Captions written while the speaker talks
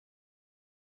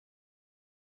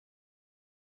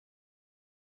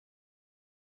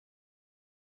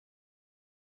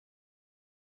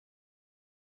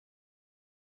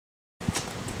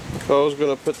Cole's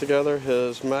going to put together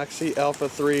his Maxi Alpha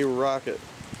 3 rocket.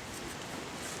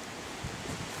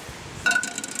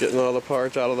 Getting all the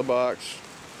parts out of the box.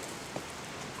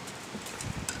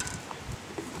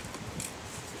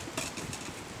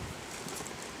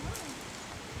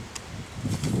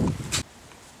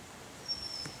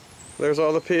 There's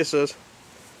all the pieces.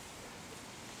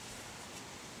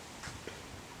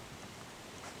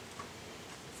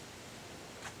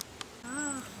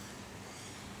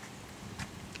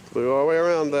 Glue all the way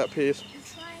around that piece.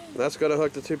 That's going to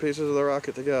hook the two pieces of the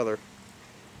rocket together.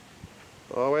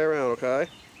 All the way around, okay?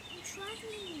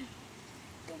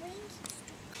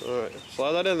 Alright,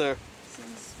 slide that in there.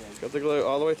 Get the glue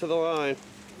all the way to the line.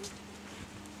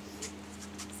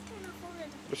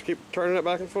 Just keep turning it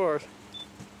back and forth.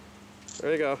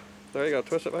 There you go. There you go.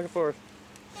 Twist it back and forth.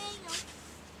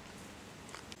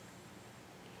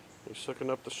 He's hooking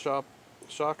up the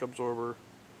shock absorber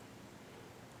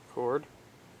cord.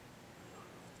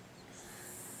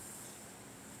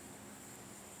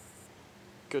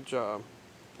 Good job.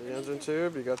 The engine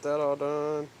tube, you got that all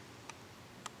done.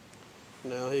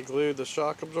 Now he glued the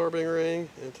shock absorbing ring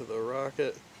into the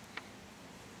rocket.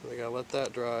 We gotta let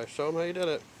that dry. Show him how you did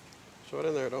it. Show it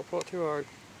in there, don't pull it too hard.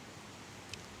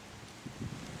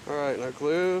 Alright, now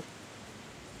glue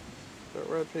that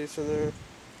red piece in there.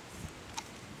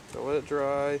 Now let it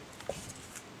dry.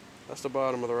 That's the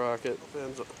bottom of the rocket.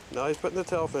 Now he's putting the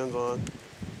tail fins on.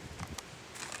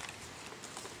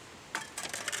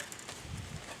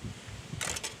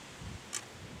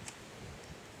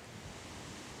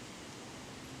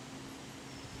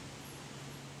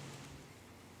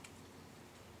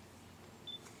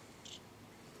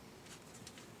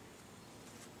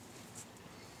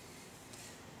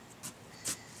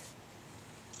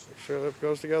 Make sure that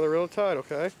goes together real tight,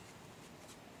 okay?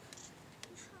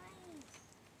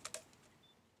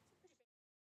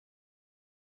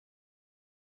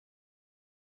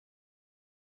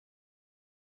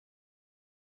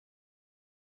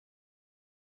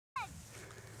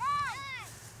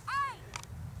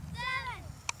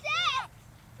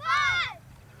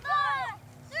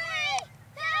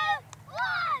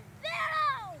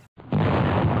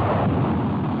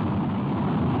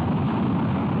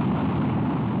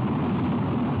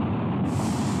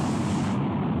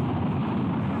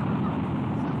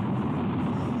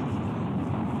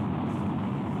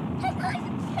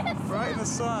 Right in the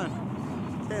sun.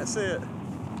 Can't see it. Don't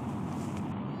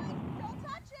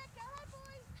touch it. Go ahead,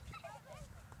 boys.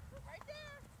 Right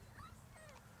there.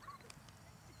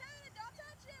 Don't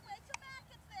touch it. Wait till Matt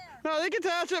gets there. No, they can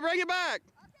touch it. Bring it back.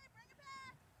 Okay, bring it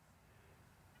back.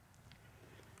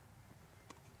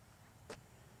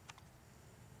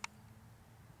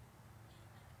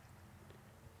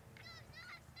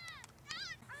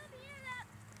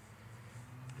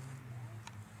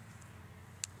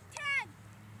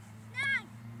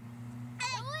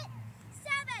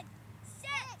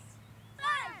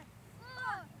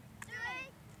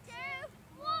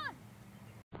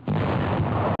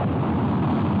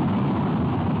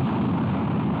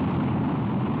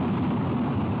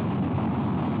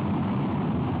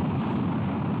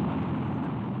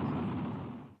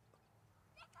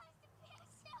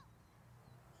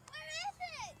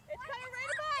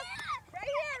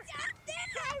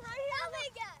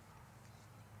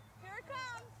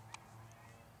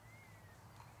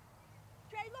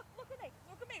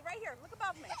 Look at me, right here. Look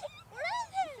above me. Where is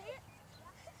it?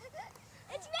 See it?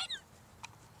 It's me.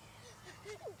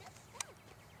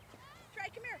 Trey,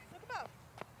 come here. Look above.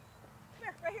 Come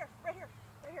here, right here, right here,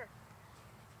 right here.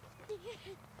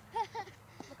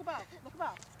 Look above, look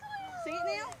above. See it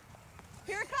now?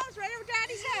 Here it comes, right over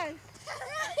Daddy's head.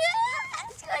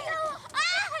 It's going on.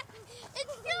 Ah!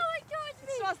 It's going towards me. It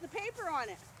still has the paper on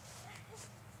it.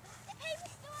 The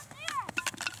paper's still up there.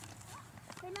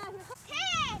 Hey, Matt, here comes.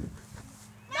 10,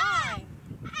 9,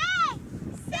 8,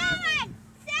 7,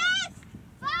 6,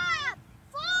 5,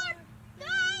 4, 3,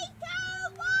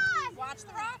 2, 1. Watch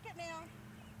the rocket now.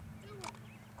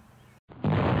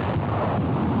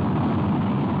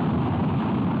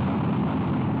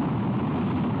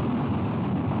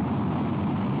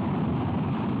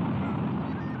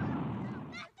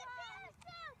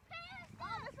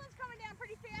 Oh, this one's coming down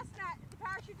pretty fast, Matt. The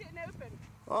parachute didn't open.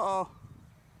 Uh-oh.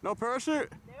 No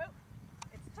parachute? Nope.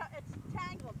 It's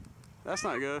tangled. That's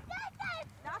not good.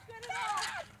 Not good at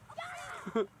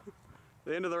all.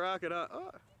 The end of the rocket, huh?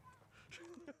 Oh.